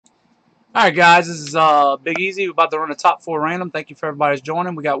Alright guys, this is Big Easy. We're about to run a top 4 random. Thank you for everybody's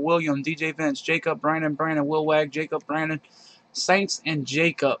joining. We got William, DJ Vince, Jacob, Brandon, Will Wag, Jacob, Brandon, Saints, and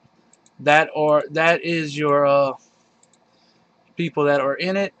Jacob. That is your people that are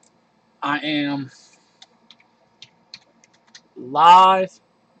in it. I am live.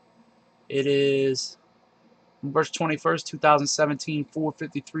 It is March 21st, 2017,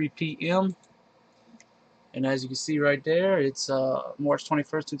 4:53 p.m. And as you can see right there, it's March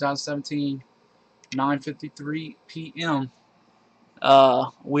 21st, 2017, 9:53 p.m.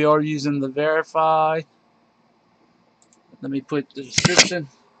 We are using the verify. Let me put the description.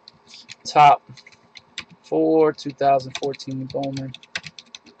 Top 4 2014 Bowman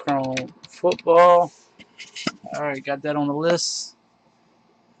Chrome football. Alright, got that on the list.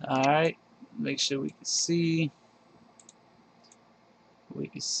 Alright, make sure we can see.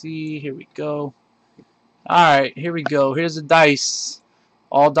 Here we go. Alright, here we go. Here's the dice.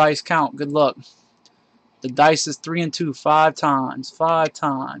 All dice count. Good luck. The dice is 3 and 2. 5 times. 5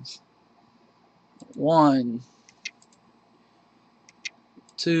 times. 1,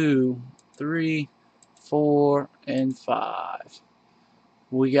 2, 3, 4, and 5.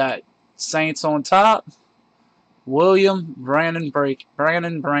 We got Saints on top. William, Brandon.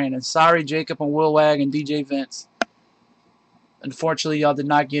 Sorry, Jacob and Will Wag and DJ Vince. Unfortunately, y'all did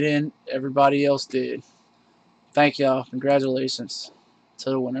not get in. Everybody else did. Thank y'all. Congratulations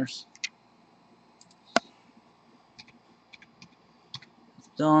to the winners.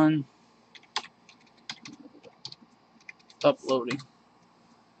 Done. Uploading.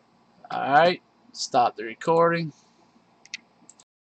 Alright. Stop the recording.